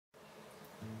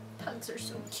bugs are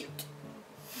so cute.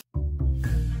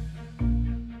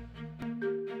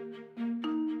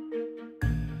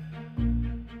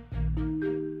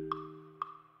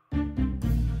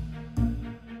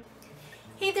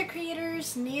 Hey there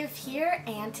creators, Niamh here,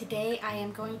 and today I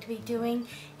am going to be doing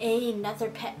another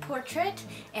pet portrait,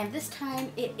 and this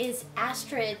time it is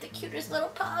Astrid, the cutest little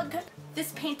pug.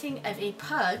 This painting of a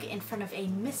pug in front of a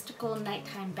mystical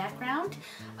nighttime background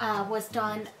was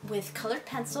done with colored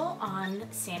pencil on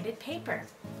sanded paper.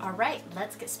 Alright,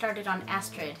 let's get started on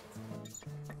Astrid.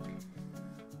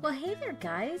 Well, hey there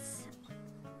guys.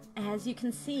 As you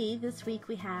can see, this week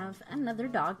we have another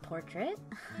dog portrait.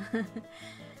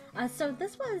 So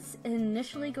this was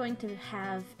initially going to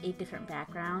have a different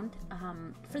background.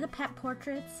 For the pet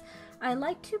portraits, I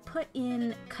like to put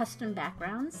in custom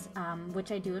backgrounds,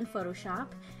 which I do in Photoshop,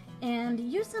 and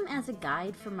use them as a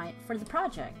guide for the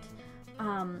project.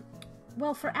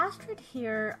 Well, for Astrid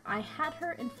here, I had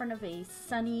her in front of a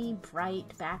sunny,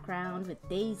 bright background with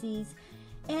daisies,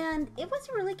 and it was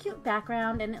a really cute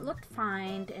background, and it looked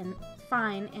fine, and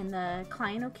the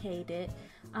client okayed it.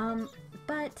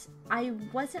 But I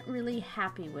wasn't really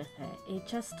happy with it. It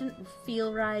just didn't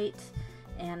feel right,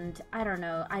 and I don't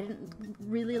know, I didn't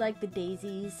really like the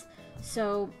daisies.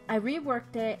 So I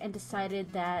reworked it and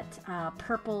decided that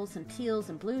purples and teals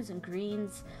and blues and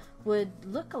greens would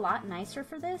look a lot nicer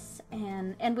for this,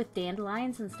 and with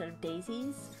dandelions instead of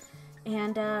daisies.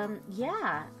 And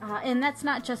yeah, and that's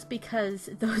not just because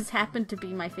those happen to be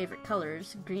my favorite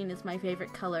colors. Green is my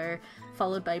favorite color,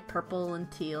 followed by purple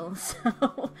and teal.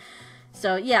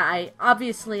 So yeah, I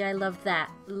love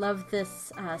that. Love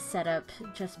this setup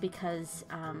just because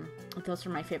those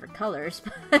are my favorite colors.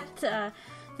 But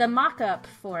the mock-up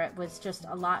for it was just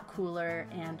a lot cooler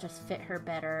and just fit her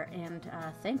better. And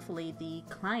thankfully the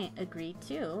client agreed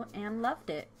too and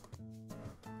loved it.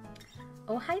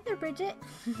 Oh, hi there, Bridget.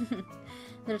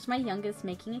 There's my youngest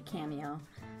making a cameo.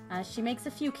 She makes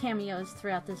a few cameos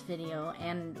throughout this video,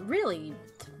 and really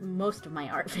most of my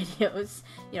art videos.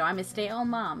 You know, I'm a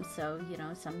stay-at-home mom, so, you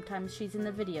know, sometimes she's in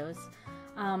the videos.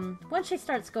 Once she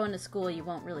starts going to school, you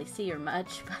won't really see her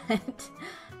much, but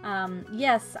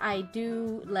yes, I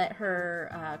do let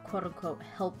her, quote-unquote,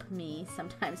 help me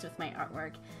sometimes with my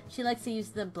artwork. She likes to use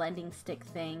the blending stick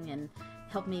thing and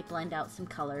help me blend out some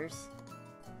colors.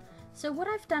 So what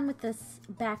I've done with this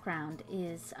background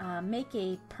is make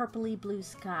a purpley blue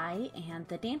sky, and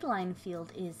the dandelion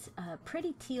field is a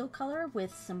pretty teal color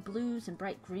with some blues and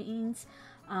bright greens.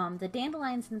 The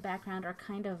dandelions in the background are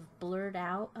kind of blurred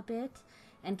out a bit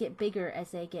and get bigger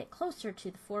as they get closer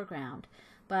to the foreground.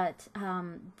 But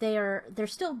they're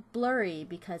still blurry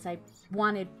because I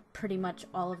wanted pretty much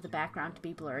all of the background to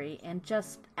be blurry, and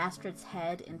just Astrid's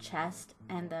head and chest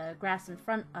and the grass in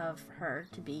front of her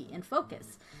to be in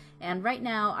focus. And right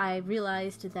now I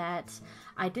realized that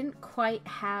I didn't quite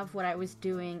have what I was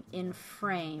doing in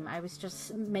frame. I was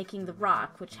just making the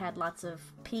rock, which had lots of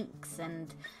pinks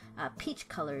and peach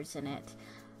colors in it.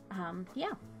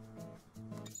 Yeah.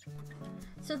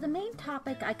 So the main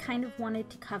topic I kind of wanted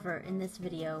to cover in this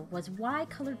video was why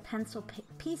colored pencil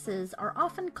pieces are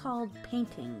often called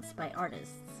paintings by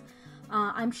artists.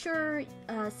 I'm sure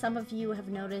some of you have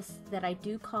noticed that I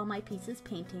do call my pieces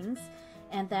paintings,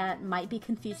 and that might be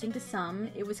confusing to some.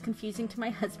 It was confusing to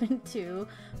my husband too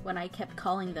when I kept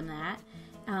calling them that.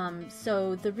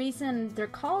 So the reason they're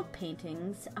called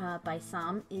paintings by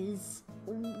some is,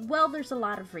 well, there's a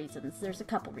lot of reasons. There's a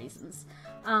couple reasons.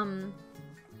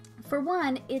 For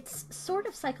one, it's sort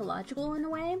of psychological in a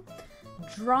way.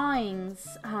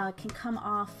 Drawings can come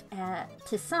off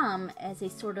to some as a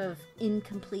sort of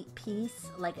incomplete piece,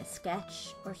 like a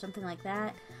sketch or something like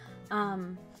that.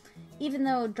 Even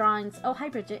though drawings, oh hi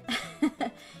Bridget,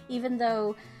 even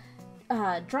though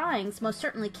drawings most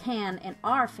certainly can and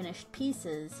are finished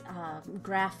pieces,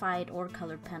 graphite or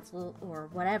colored pencil or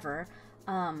whatever,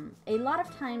 a lot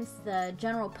of times the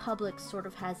general public sort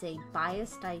of has a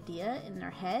biased idea in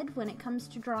their head when it comes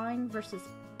to drawing versus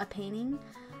a painting.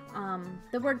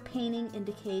 The word painting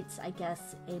indicates, I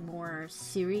guess, a more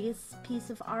serious piece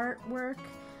of artwork,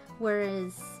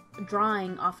 whereas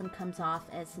drawing often comes off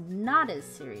as not as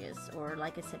serious, or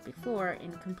like I said before,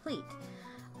 incomplete.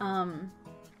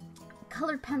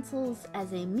 Colored pencils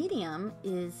as a medium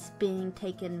is being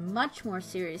taken much more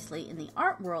seriously in the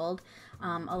art world,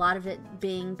 a lot of it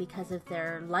being because of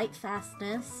their light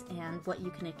fastness and what you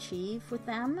can achieve with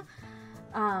them.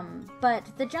 But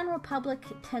the general public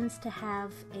tends to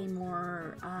have a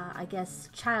more, I guess,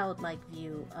 childlike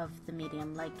view of the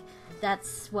medium. Like,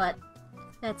 that's what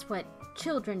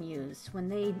children use when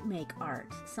they make art,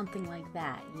 something like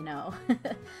that, you know.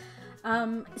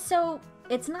 So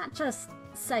it's not just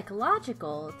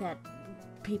psychological that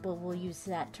people will use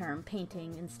that term,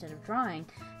 painting instead of drawing,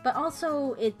 but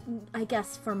also I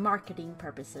guess for marketing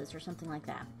purposes or something like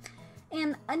that.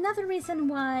 And another reason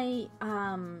why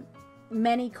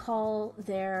many call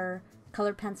their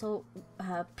colored pencil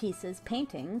pieces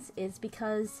paintings is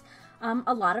because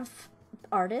a lot of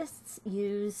artists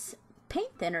use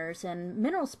paint thinners and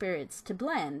mineral spirits to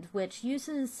blend, which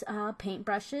uses paint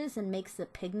brushes and makes the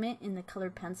pigment in the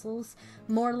colored pencils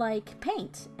more like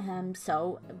paint.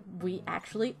 So we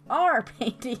actually are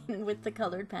painting with the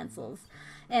colored pencils.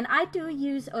 And I do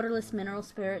use odorless mineral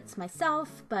spirits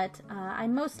myself, but I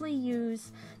mostly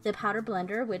use the powder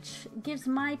blender, which gives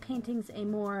my paintings a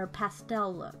more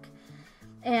pastel look.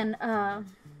 And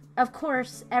of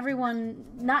course,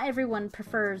 not everyone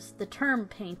prefers the term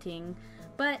painting,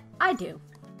 but I do.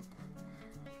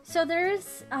 So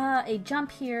there's a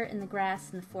jump here in the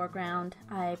grass in the foreground.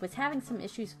 I was having some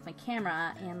issues with my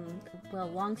camera, and well,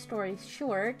 long story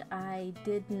short, I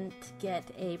didn't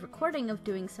get a recording of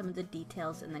doing some of the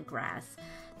details in the grass.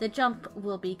 The jump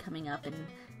will be coming up in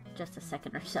just a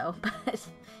second or so, but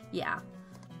yeah.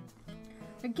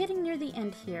 We're getting near the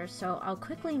end here, so I'll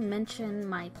quickly mention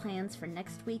my plans for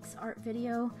next week's art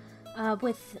video.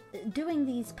 With doing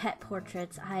these pet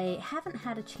portraits, I haven't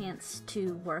had a chance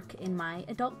to work in my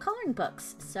adult coloring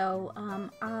books, so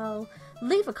I'll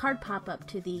leave a card pop-up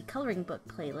to the coloring book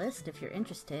playlist if you're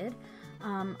interested.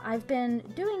 I've been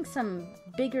doing some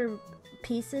bigger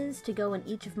pieces to go in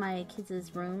each of my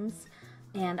kids' rooms,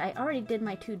 and I already did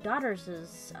my two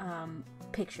daughters'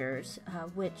 pictures,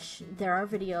 which there are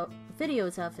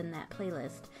videos of in that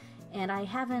playlist. And I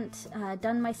haven't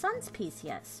done my son's piece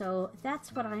yet, so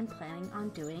that's what I'm planning on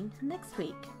doing next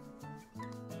week.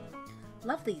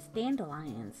 Love these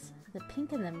dandelions. The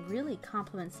pink in them really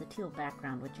complements the teal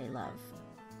background, which I love.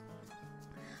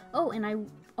 Oh, and I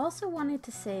also wanted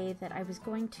to say that I was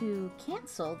going to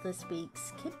cancel this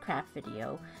week's KidCraft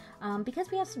video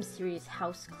because we have some serious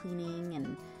house cleaning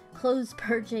and clothes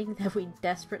purging that we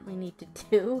desperately need to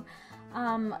do.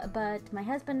 But my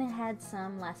husband had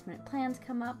some last minute plans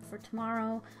come up for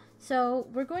tomorrow, so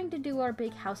we're going to do our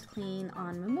big house clean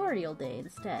on Memorial Day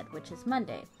instead, which is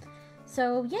Monday.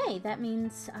 So yay, that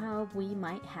means we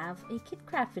might have a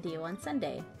KidCraft video on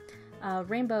Sunday.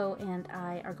 Rainbow and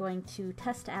I are going to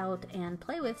test out and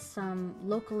play with some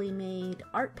locally made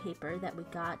art paper that we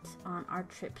got on our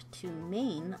trip to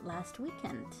Maine last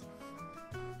weekend.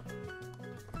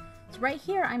 Right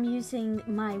here I'm using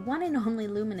my one and only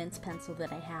luminance pencil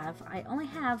that I have. I only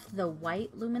have the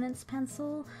white luminance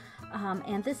pencil,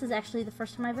 and this is actually the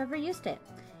first time I've ever used it.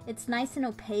 It's nice and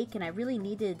opaque, and I really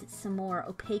needed some more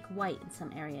opaque white in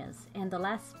some areas. And the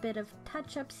last bit of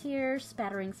touch-ups here,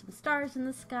 spattering some stars in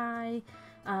the sky,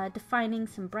 defining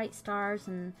some bright stars,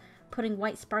 and putting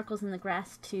white sparkles in the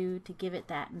grass to give it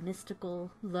that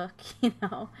mystical look, you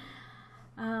know.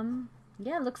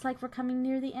 Yeah, looks like we're coming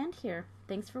near the end here.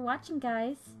 Thanks for watching,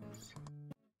 guys.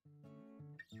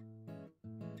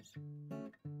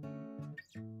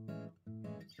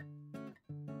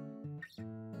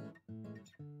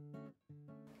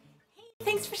 Hey,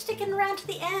 thanks for sticking around to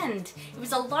the end. It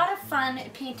was a lot of fun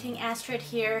painting Astrid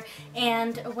here,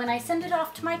 and when I send it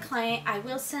off to my client, I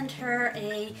will send her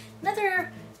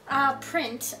another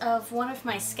print of one of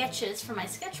my sketches for my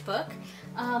sketchbook.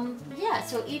 Yeah,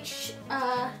 so each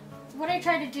what I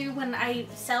try to do when I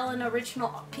sell an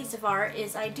original piece of art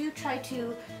is I do try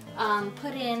to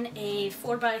put in a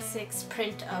 4x6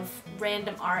 print of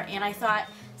random art, and I thought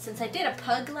since I did a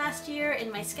pug last year in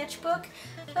my sketchbook,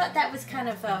 I thought that was kind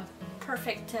of a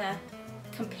perfect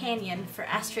companion for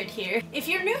Astrid here. If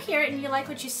you're new here and you like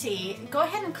what you see, go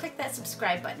ahead and click that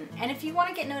subscribe button. And if you want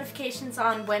to get notifications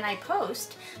on when I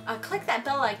post, click that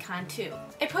bell icon too.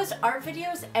 I post art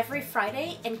videos every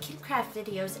Friday and KidCraft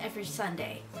videos every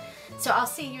Sunday. So I'll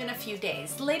see you in a few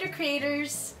days. Later,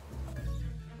 creators!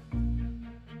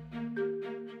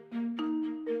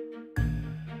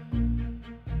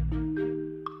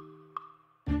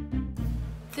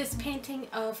 This painting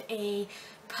of a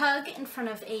pug in front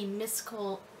of a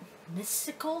mystical